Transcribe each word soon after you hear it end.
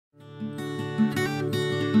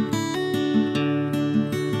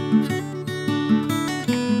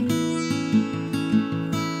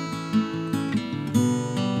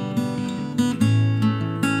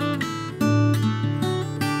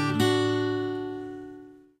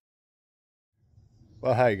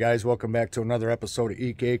Well, hi guys, welcome back to another episode of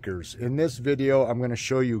Eek Acres. In this video, I'm going to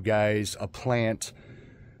show you guys a plant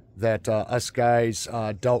that us guys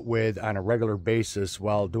dealt with on a regular basis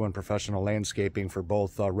while doing professional landscaping for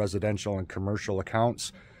both residential and commercial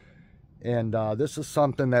accounts. And this is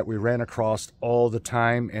something that we ran across all the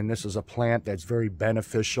time, and this is a plant that's very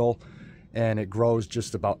beneficial, and it grows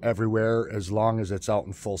just about everywhere as long as it's out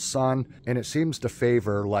in full sun. And it seems to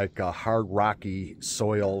favor like a hard, rocky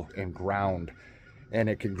soil and ground. And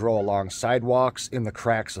it can grow along sidewalks, in the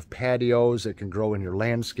cracks of patios. It can grow in your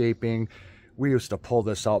landscaping. We used to pull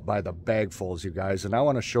this out by the bagfuls, you guys, and I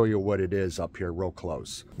want to show you what it is up here real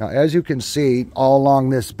close. Now, as you can see, all along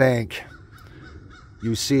this bank,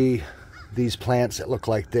 you see these plants that look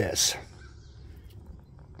like this.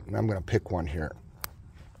 And I'm going to pick one here.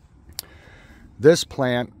 This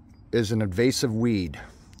plant is an invasive weed,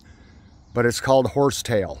 but it's called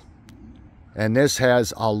horsetail. And this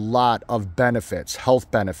has a lot of benefits,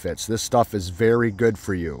 health benefits. This stuff is very good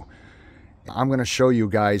for you. I'm going to show you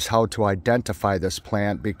guys how to identify this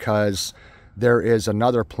plant because there is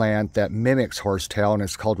another plant that mimics horsetail, and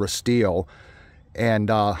it's called Rylo. And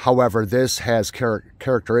however, this has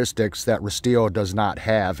characteristics that Rylo does not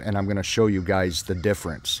have, and I'm going to show you guys the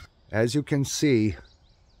difference. As you can see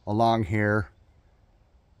along here,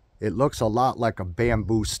 it looks a lot like a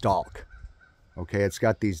bamboo stalk. Okay, it's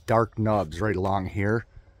got these dark nubs right along here.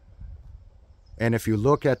 And if you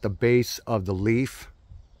look at the base of the leaf,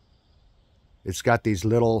 it's got these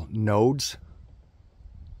little nodes.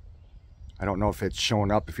 I don't know if it's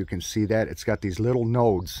showing up, if you can see that. It's got these little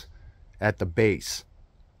nodes at the base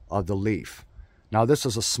of the leaf. Now, this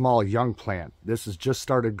is a small young plant. This has just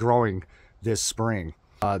started growing this spring.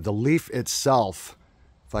 The leaf itself,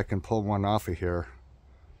 if I can pull one off of here,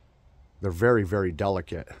 they're very, very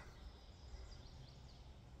delicate.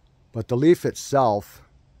 But the leaf itself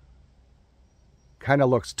kind of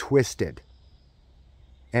looks twisted,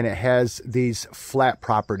 and it has these flat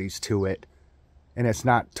properties to it, and it's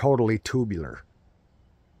not totally tubular.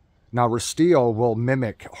 Now, Rylo will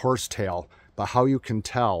mimic horsetail, but how you can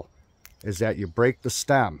tell is that you break the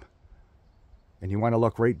stem, and you want to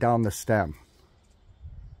look right down the stem.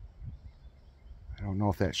 I don't know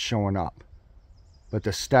if that's showing up, but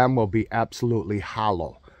the stem will be absolutely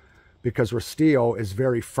hollow, because Rylo is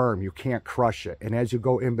very firm. You can't crush it. And as you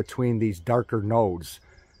go in between these darker nodes,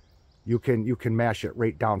 you can mash it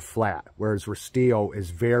right down flat. Whereas Rylo is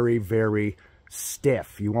very, very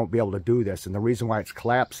stiff. You won't be able to do this. And the reason why it's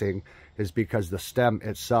collapsing is because the stem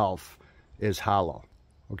itself is hollow.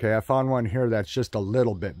 Okay, I found one here that's just a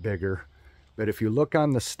little bit bigger. But if you look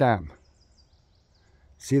on the stem,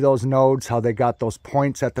 see those nodes, how they got those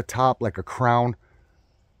points at the top like a crown?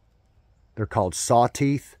 They're called saw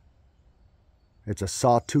teeth. It's a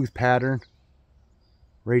sawtooth pattern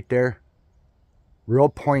right there, real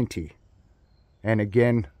pointy, and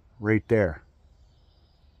again right there.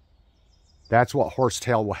 That's what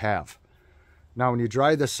horsetail will have. Now, when you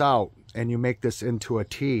dry this out and you make this into a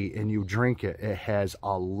tea and you drink it, it has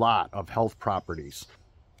a lot of health properties.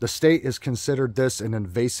 The state has considered this an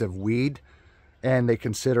invasive weed, and they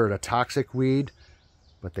consider it a toxic weed.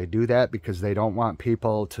 But they do that because they don't want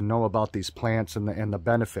people to know about these plants and the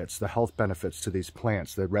benefits, the health benefits to these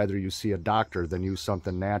plants. They'd rather you see a doctor than use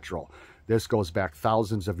something natural. This goes back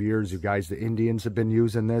thousands of years, you guys. The Indians have been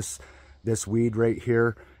using this weed right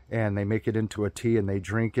here, and they make it into a tea and they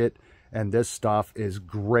drink it. And this stuff is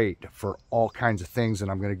great for all kinds of things,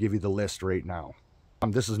 and I'm going to give you the list right now.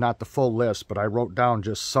 This is not the full list, but I wrote down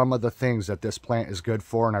just some of the things that this plant is good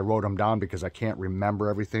for, and I wrote them down because I can't remember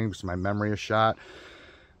everything because my memory is shot.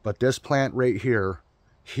 But this plant right here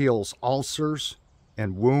heals ulcers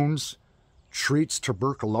and wounds, treats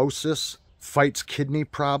tuberculosis, fights kidney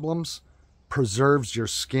problems, preserves your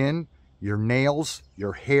skin, your nails,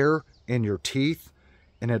 your hair, and your teeth.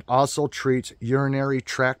 And it also treats urinary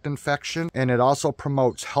tract infection. And it also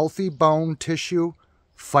promotes healthy bone tissue,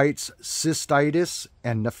 fights cystitis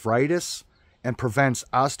and nephritis, and prevents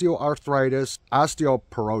osteoarthritis,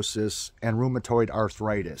 osteoporosis, and rheumatoid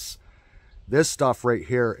arthritis. This stuff right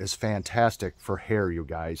here is fantastic for hair, you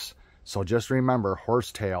guys. So just remember,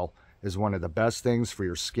 horsetail is one of the best things for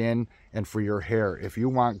your skin and for your hair. If you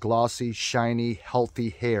want glossy, shiny, healthy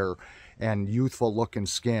hair and youthful looking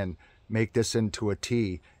skin, make this into a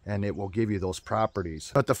tea and it will give you those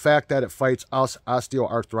properties. But the fact that it fights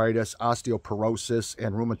osteoarthritis, osteoporosis,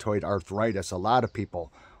 and rheumatoid arthritis, a lot of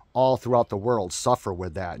people all throughout the world suffer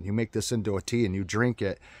with that. And you make this into a tea and you drink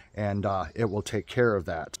it, and it will take care of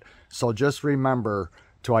that. So just remember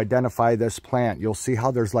to identify this plant. You'll see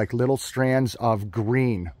how there's like little strands of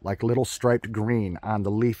green, like little striped green on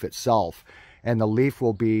the leaf itself. And the leaf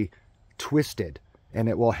will be twisted. and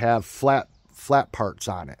it will have flat parts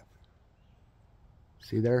on it.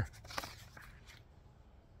 See there?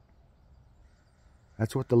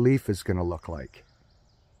 That's what the leaf is going to look like.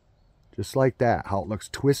 Just like that, how it looks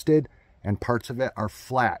twisted and parts of it are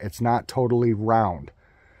flat. It's not totally round.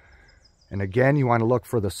 And again, you want to look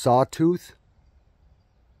for the sawtooth,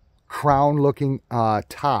 crown looking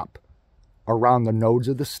top around the nodes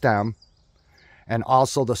of the stem. And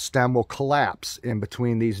also the stem will collapse in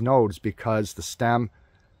between these nodes because the stem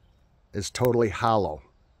is totally hollow.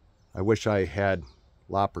 I wish I had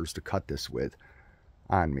loppers to cut this with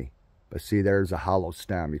on me. But see, there's a hollow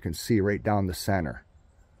stem. You can see right down the center.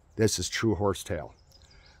 This is true horsetail.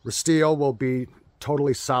 Restio will be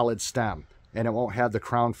totally solid stem, and it won't have the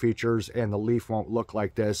crown features, and the leaf won't look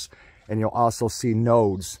like this. And you'll also see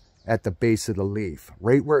nodes at the base of the leaf,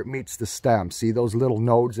 right where it meets the stem. See those little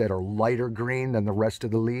nodes that are lighter green than the rest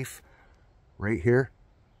of the leaf? Right here.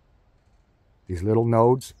 These little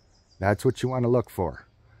nodes, that's what you want to look for.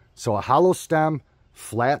 So a hollow stem,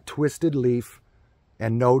 flat twisted leaf,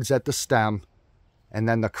 and nodes at the stem, and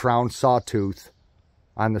then the crown sawtooth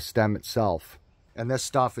on the stem itself. And this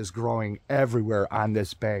stuff is growing everywhere on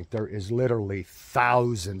this bank. There is literally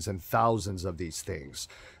thousands and thousands of these things.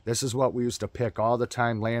 This is what we used to pick all the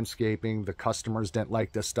time, landscaping. The customers didn't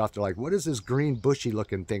like this stuff. They're like, what is this green bushy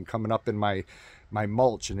looking thing coming up in my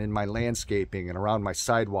mulch and in my landscaping and around my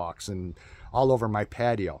sidewalks and all over my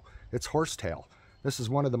patio? It's horsetail. This is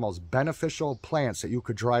one of the most beneficial plants that you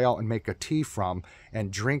could dry out and make a tea from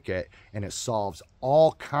and drink it, and it solves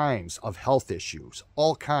all kinds of health issues,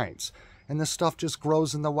 all kinds. And this stuff just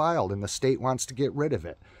grows in the wild, and the state wants to get rid of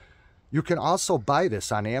it. You can also buy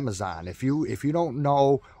this on Amazon. If you don't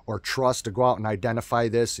know or trust to go out and identify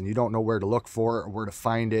this, and you don't know where to look for it or where to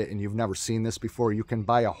find it, and you've never seen this before, you can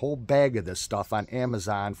buy a whole bag of this stuff on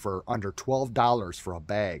Amazon for under $12 for a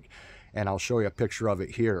bag. And I'll show you a picture of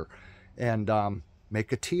it here. And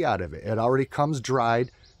make a tea out of it. It already comes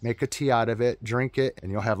dried. Make a tea out of it, drink it, and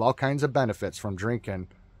you'll have all kinds of benefits from drinking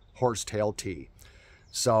horsetail tea.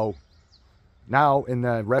 So now in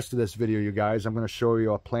the rest of this video, you guys, I'm going to show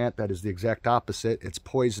you a plant that is the exact opposite. It's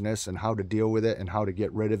poisonous, and how to deal with it and how to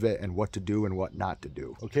get rid of it and what to do and what not to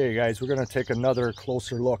do. Okay, guys, we're going to take another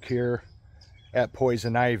closer look here at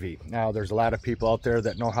poison ivy. Now, there's a lot of people out there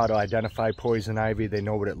that know how to identify poison ivy. They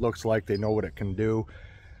know what it looks like. They know what it can do.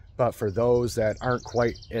 But for those that aren't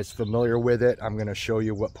quite as familiar with it, I'm going to show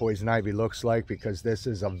you what poison ivy looks like, because this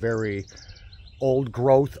is a very old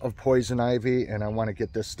growth of poison ivy, and I want to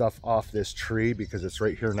get this stuff off this tree because it's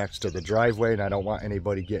right here next to the driveway and I don't want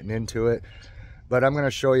anybody getting into it. But I'm going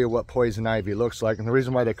to show you what poison ivy looks like, and the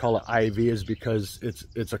reason why they call it ivy is because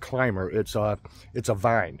it's a climber. It's a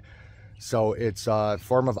vine. So it's a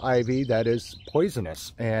form of ivy that is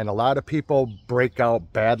poisonous, and a lot of people break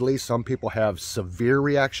out badly. Some people have severe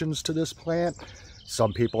reactions to this plant.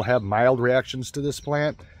 Some people have mild reactions to this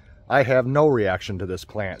plant. I have no reaction to this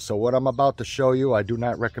plant. So what I'm about to show you, I do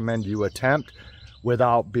not recommend you attempt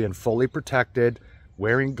without being fully protected,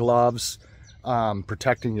 wearing gloves,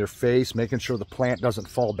 protecting your face, making sure the plant doesn't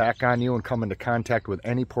fall back on you and come into contact with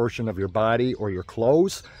any portion of your body or your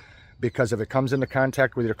clothes. Because if it comes into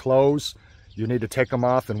contact with your clothes, you need to take them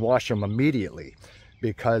off and wash them immediately,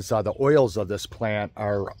 because the oils of this plant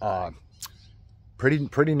are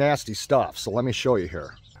pretty nasty stuff. So let me show you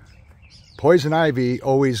here. Poison ivy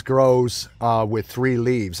always grows with 3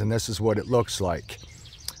 leaves, and this is what it looks like.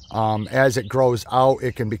 As it grows out,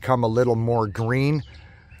 it can become a little more green,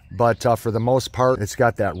 but for the most part, it's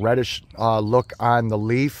got that reddish look on the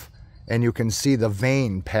leaf, and you can see the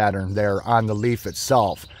vein pattern there on the leaf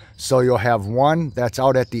itself. So you'll have one that's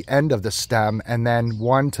out at the end of the stem, and then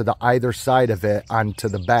one to the either side of it onto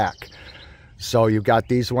the back. So you've got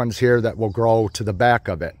these ones here that will grow to the back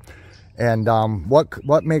of it. And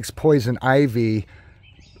what makes poison ivy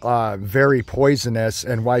very poisonous,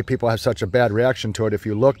 and why people have such a bad reaction to it, if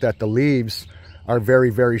you looked at the leaves, are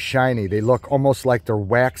very, very shiny. They look almost like they're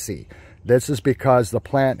waxy. This is because the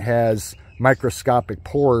plant has microscopic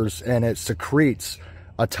pores, and it secretes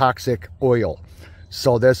a toxic oil.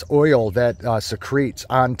 So this oil that secretes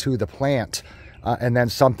onto the plant, and then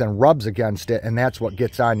something rubs against it, and that's what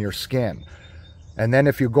gets on your skin. And then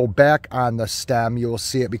if you go back on the stem, you will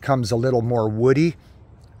see it becomes a little more woody.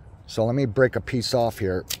 So let me break a piece off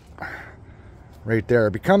here. Right there.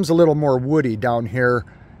 It becomes a little more woody down here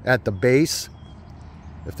at the base.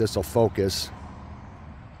 If this will focus.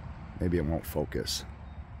 Maybe it won't focus.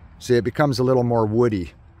 See, it becomes a little more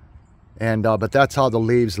woody. And but that's how the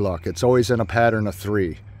leaves look. It's always in a pattern of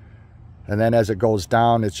 3. And then as it goes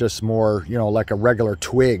down, it's just more, you know, like a regular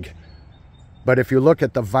twig. But if you look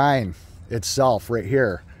at the vine itself right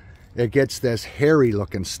here, it gets this hairy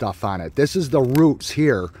looking stuff on it. This is the roots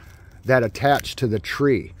here that attach to the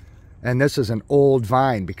tree. And this is an old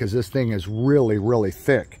vine because this thing is really, really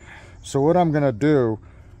thick. So what I'm gonna do,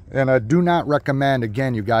 and I do not recommend,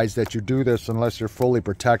 again, you guys, that you do this unless you're fully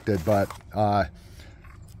protected, but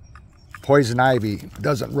poison ivy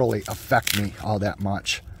doesn't really affect me all that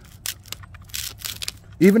much.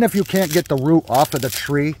 Even if you can't get the root off of the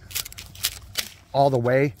tree all the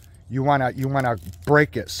way, you wanna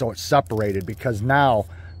break it so it's separated, because now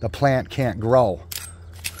the plant can't grow.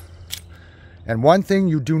 And one thing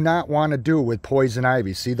you do not want to do with poison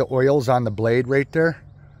ivy, see the oils on the blade right there?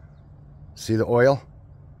 See the oil?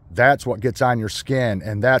 That's what gets on your skin,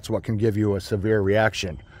 and that's what can give you a severe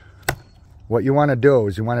reaction. What you want to do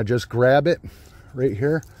is you want to just grab it right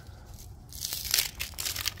here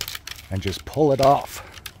and just pull it off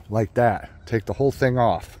like that. Take the whole thing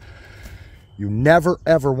off. You never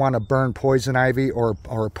ever want to burn poison ivy or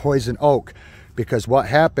poison oak, because what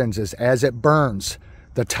happens is as it burns,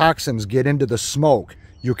 the toxins get into the smoke.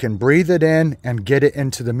 You can breathe it in and get it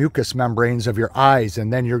into the mucous membranes of your eyes,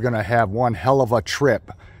 and then you're going to have one hell of a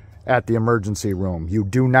trip at the emergency room. You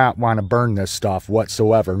do not want to burn this stuff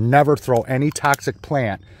whatsoever. Never throw any toxic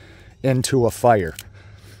plant into a fire.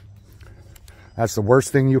 That's the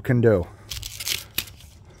worst thing you can do.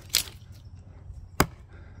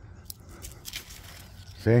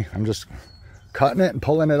 See, I'm just cutting it and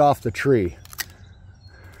pulling it off the tree.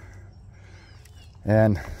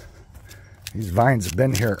 And these vines have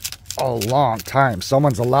been here a long time.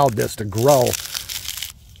 Someone's allowed this to grow.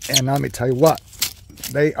 And let me tell you what,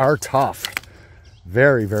 they are tough.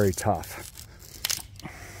 Very, very tough.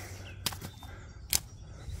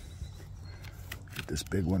 Get this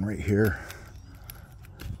big one right here.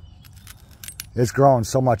 It's growing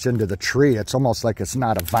so much into the tree, it's almost like it's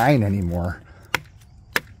not a vine anymore.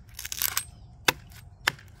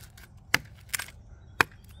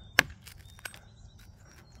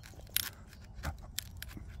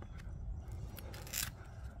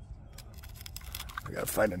 I gotta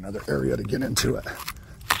find another area to get into it.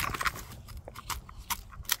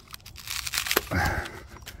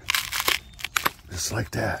 Just like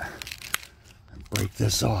that. And break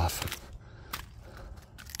this off.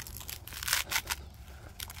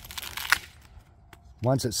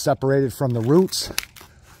 Once it's separated from the roots,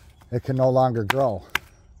 it can no longer grow.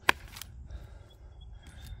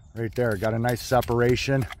 Right there, got a nice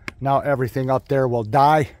separation. Now everything up there will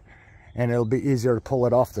die, and it'll be easier to pull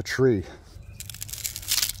it off the tree.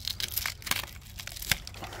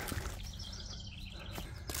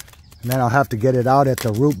 And then I'll have to get it out at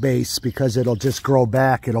the root base because it'll just grow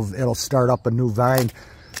back. It'll start up a new vine.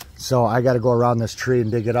 So I got to go around this tree and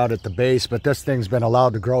dig it out at the base. But this thing's been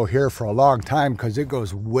allowed to grow here for a long time because it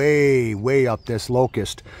goes way, way up this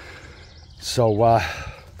locust. So,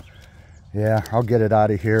 yeah, I'll get it out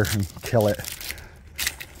of here and kill it.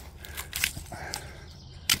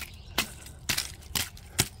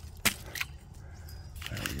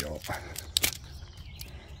 There we go.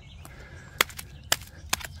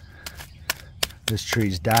 This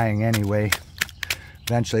tree's dying anyway.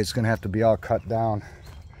 Eventually it's going to have to be all cut down.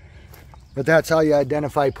 But that's how you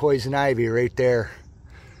identify poison ivy right there.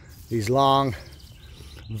 These long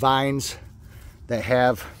vines that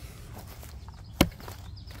have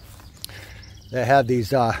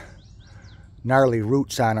these gnarly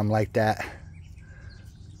roots on them like that.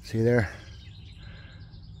 See there?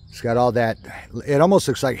 It's got all that. It almost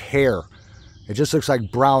looks like hair. It just looks like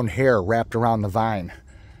brown hair wrapped around the vine.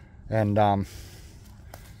 And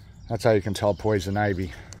that's how you can tell poison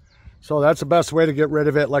ivy. So that's the best way to get rid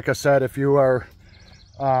of it. Like I said, if you are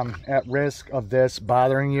at risk of this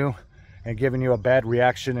bothering you and giving you a bad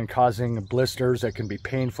reaction and causing blisters that can be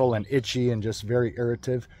painful and itchy and just very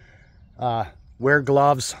irritative, wear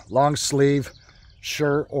gloves, long sleeve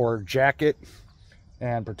shirt or jacket,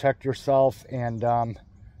 and protect yourself, and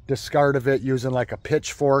discard of it using like a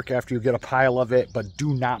pitchfork after you get a pile of it. But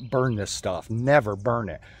do not burn this stuff. Never burn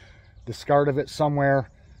it. Discard of it somewhere,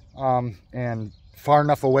 and far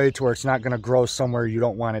enough away to where it's not going to grow somewhere you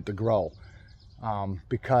don't want it to grow,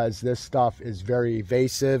 because this stuff is very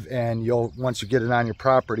evasive, and once you get it on your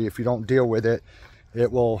property, if you don't deal with it,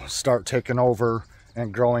 it will start taking over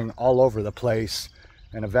and growing all over the place,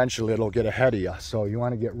 and eventually it'll get ahead of you. So you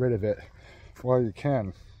want to get rid of it while you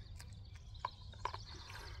can.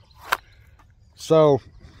 So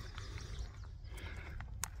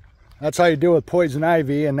that's how you deal with poison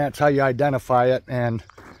ivy, and that's how you identify it. And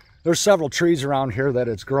there's several trees around here that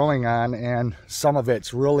it's growing on, and some of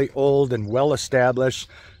it's really old and well established.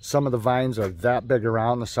 Some of the vines are that big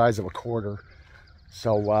around, the size of a quarter.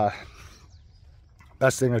 So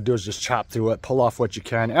best thing to do is just chop through it, pull off what you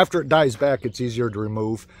can. After it dies back, it's easier to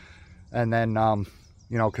remove. And then,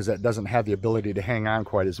 you know, because it doesn't have the ability to hang on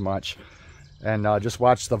quite as much. And just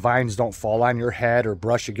watch the vines don't fall on your head or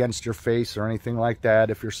brush against your face or anything like that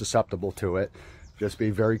if you're susceptible to it. Just be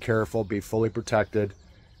very careful, be fully protected,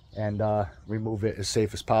 and remove it as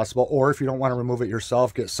safe as possible. Or if you don't want to remove it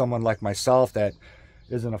yourself, get someone like myself that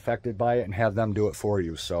isn't affected by it and have them do it for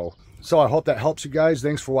you. So I hope that helps you guys.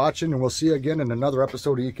 Thanks for watching, and we'll see you again in another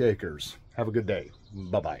episode of Eek Acres. Have a good day.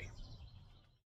 Bye-bye.